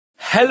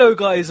Hello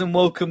guys and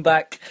welcome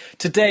back.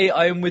 Today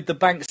I am with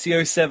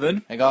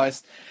TheBanksy07. Hey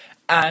guys.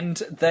 And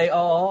they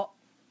are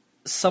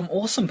some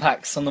awesome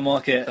packs on the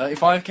market.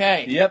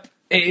 35k. Yep.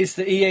 It is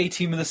the EA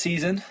team of the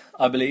season,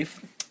 I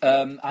believe.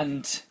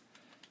 And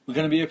we're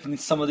going to be opening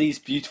some of these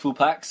beautiful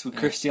packs with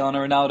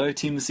Cristiano Ronaldo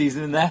team of the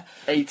season in there.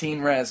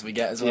 18 rares we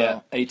get as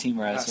well. Yeah, 18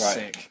 rares, That's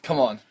right. sick. Come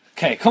on.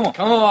 Okay, come on.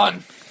 Come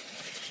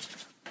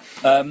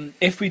on.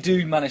 If we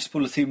do manage to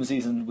pull a team of the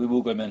season, we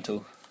will go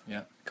mental.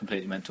 Yeah.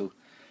 Completely mental.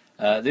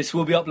 This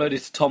will be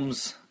uploaded to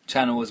Tom's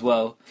channel as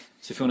well,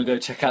 so if you want to go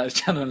check out his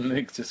channel in the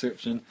link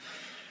description.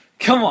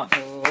 Come on!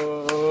 Come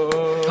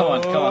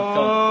on, come on,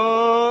 come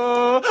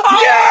on.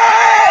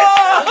 Yes!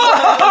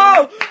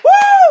 Oh!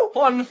 Woo!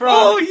 One front.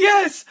 Oh,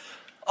 yes!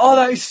 Oh,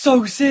 that is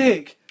so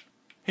sick!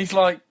 He's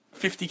like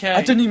 50k.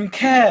 I don't even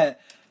care.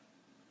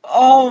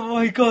 Oh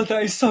my god,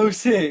 that is so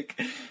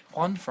sick!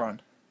 One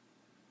front.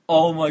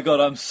 Oh my god,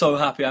 I'm so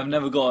happy. I've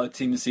never got a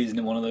team of the season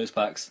in one of those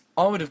packs.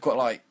 I would have got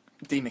like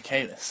D.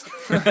 Michaelis.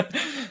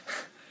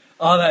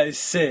 Oh, that is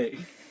sick.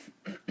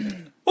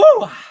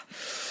 Woo!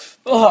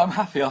 Oh, I'm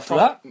happy after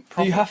that.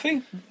 Are you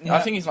happy? Yeah. I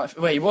think he's like,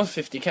 wait, he was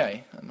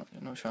 50k. I'm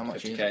not sure how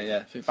much 50k,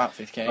 yeah. About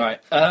 50k. Right,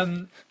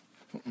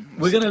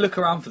 we're going to look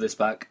around for this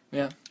pack.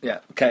 Yeah. Yeah,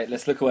 okay,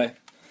 let's look away.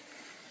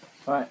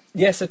 Alright.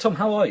 Yeah, so Tom,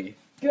 how are you?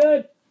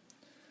 Good.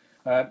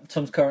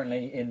 Tom's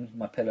currently in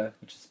my pillow,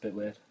 which is a bit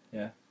weird.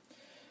 Yeah.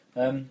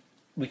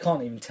 We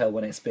can't even tell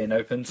when it's being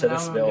opened, so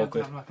this is a bit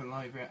awkward.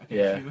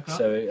 Yeah,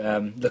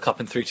 so look up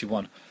in 3, 2,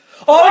 1.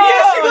 Oh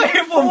yes, you got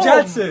him from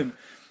Jadson!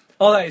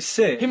 Oh, that is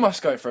sick. He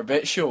must go for a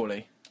bit,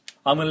 surely.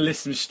 I'm going to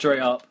list him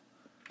straight up.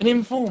 An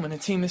Inform in a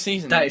team this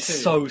season. That is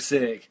so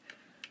sick.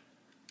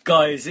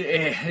 Guys,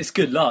 it's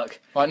good luck.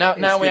 Right,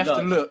 now we have luck.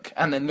 to look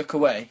and then look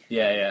away.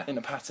 Yeah, yeah. In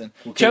a pattern.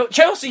 We'll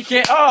Chelsea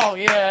kit! Oh,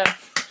 yeah!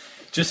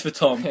 Just for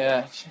Tom.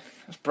 Yeah,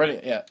 that's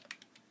brilliant, yeah.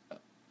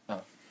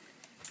 Oh.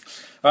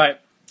 Right.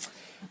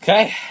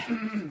 Okay.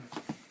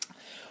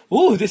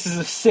 Ooh, this is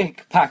a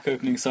sick pack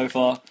opening so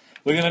far.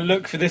 We're going to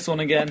look for this one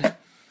again.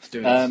 Let's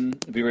do this.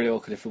 It'd be really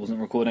awkward if it wasn't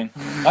recording.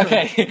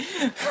 Okay,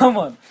 come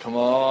on. Come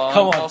on.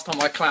 Come on. Last time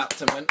I clapped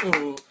and went,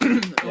 ooh.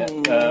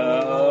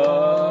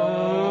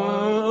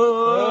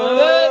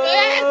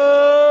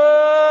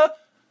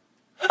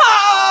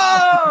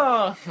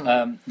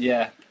 Yeah.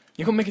 Yeah.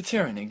 You got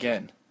Mkhitaryan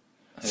again.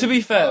 To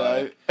be fair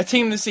though, a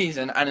team of the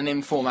season and an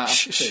Inform out of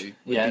two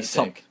would Yeah, be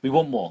Tom, sick. we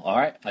want more,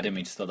 alright? I didn't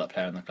mean to start that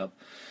player in the club.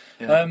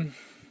 Yeah.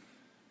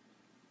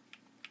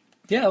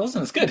 Yeah, it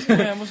wasn't as good.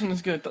 Yeah, it wasn't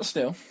as good, but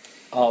still.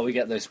 Oh, we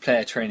get those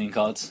player training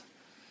cards.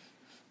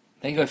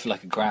 They go for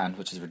like £1,000,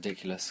 which is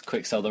ridiculous.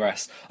 Quick sell the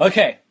rest.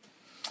 Okay,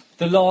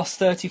 the last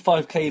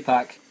 35k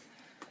pack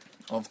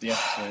Of the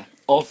episode.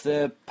 of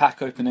the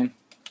pack opening.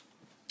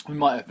 We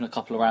might open a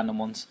couple of random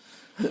ones,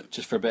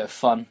 just for a bit of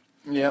fun.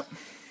 Yep.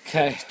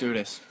 Okay, Let's do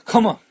this.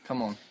 come on,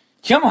 Come on.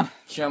 come on,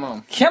 Come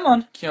on. come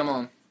on. Come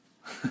on.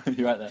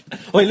 You're right there.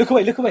 Wait, look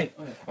away, look away.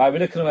 Oh, yeah. Alright, we're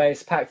looking away.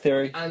 It's pack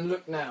theory. And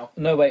look now.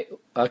 No, wait.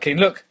 Okay,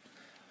 look.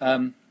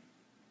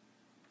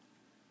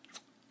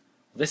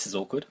 This is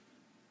awkward.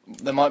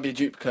 There might be a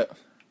duplicate.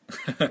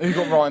 Who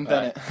got Ryan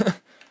Bennett?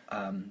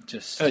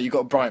 Just. Oh, you got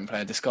a Brighton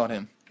player, discard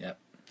him. Yep.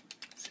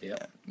 See ya.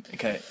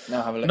 Okay,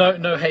 now have a look.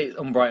 No hate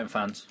on Brighton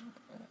fans.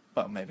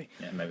 Well, maybe.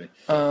 Yeah, maybe.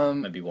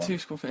 Maybe one. Two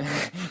squad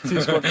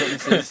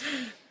fitnesses.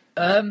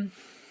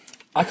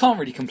 I can't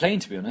really complain,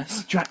 to be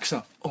honest.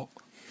 Draxa. Oh.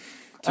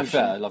 To be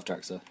fair, I love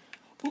Draxa.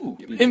 Ooh.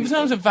 In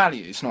terms of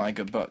value, it's not a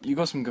good, but you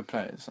got some good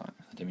players. Like.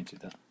 I didn't mean to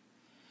do that.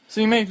 So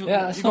you made.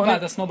 Yeah, that's not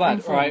bad. That's not bad.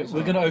 Inform Right, as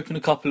we're well. going to open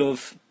a couple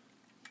of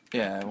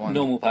Yeah, why not?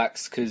 normal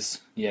packs because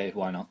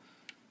why not?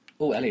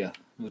 Oh, Elia,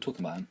 we were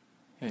talking about him.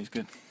 Yeah, he's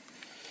good.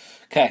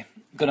 Okay,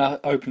 gonna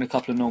open a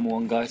couple of normal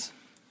ones, guys.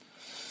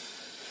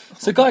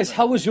 So, guys,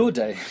 how was your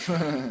day?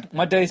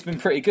 My day's been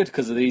pretty good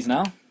because of these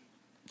now.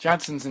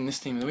 Jadson's in this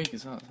team of the week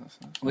as well. That's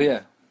Well,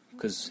 yeah,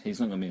 because he's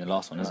not gonna be the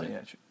last one, is oh, he?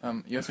 yeah,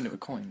 you opened it with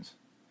coins.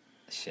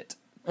 Shit.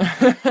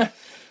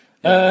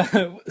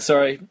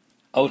 Sorry,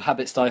 old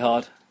habits die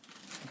hard.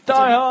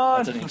 Die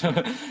hard!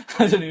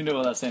 I don't even know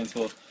what that stands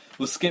for.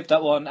 We'll skip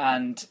that one,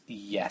 and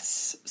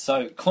yes.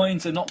 So,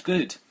 coins are not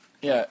good.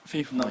 Yeah,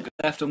 FIFA. Not good.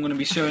 Left, I'm going to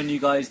be showing you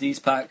guys these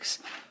packs.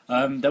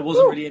 There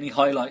wasn't really any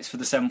highlights for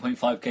the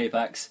 7.5k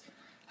packs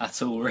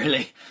at all,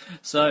 really.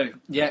 So,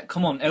 yeah,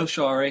 come on, El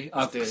Shari.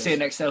 I'm sitting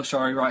next to El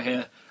Shari right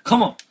here.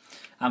 Come on!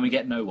 And we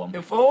get no one.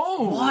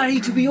 Oh! Why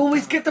do we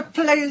always get the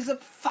players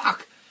that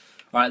fuck?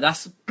 Right,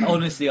 that's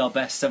honestly our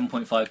best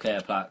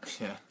 7.5k pack.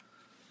 Yeah.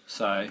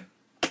 So,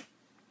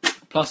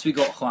 plus we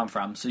got Juan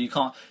Fram, so you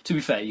can't, to be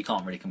fair, you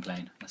can't really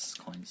complain. That's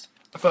coins.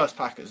 The first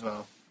pack as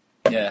well.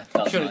 Yeah,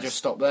 that was Should have nice. just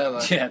stopped there,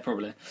 though. Yeah,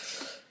 probably.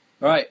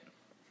 Right,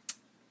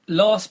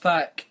 last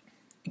pack.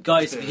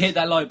 Guys, if you hit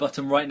that like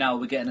button right now,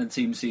 we're getting a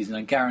team season.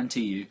 I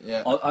guarantee you.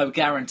 Yeah. I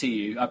guarantee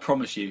you. I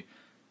promise you.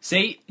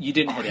 See, you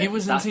didn't hit it. He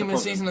was in That's team the of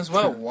the problem. season as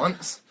well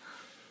once.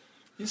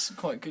 This is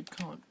quite a good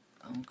card.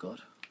 Oh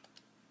god.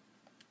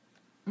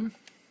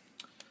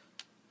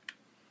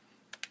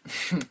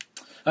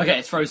 Okay,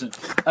 it's frozen.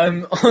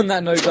 On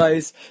that note,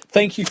 guys,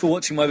 thank you for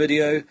watching my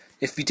video.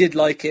 If you did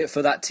like it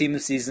for that Team of the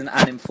Season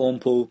and Inform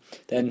pool,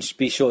 then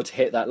be sure to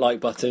hit that like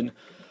button.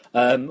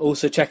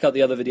 Also, check out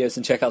the other videos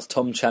and check out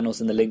Tom's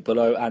channels in the link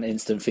below and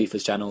Instant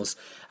FIFA's channels.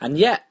 And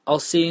yeah, I'll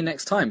see you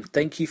next time.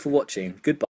 Thank you for watching. Goodbye.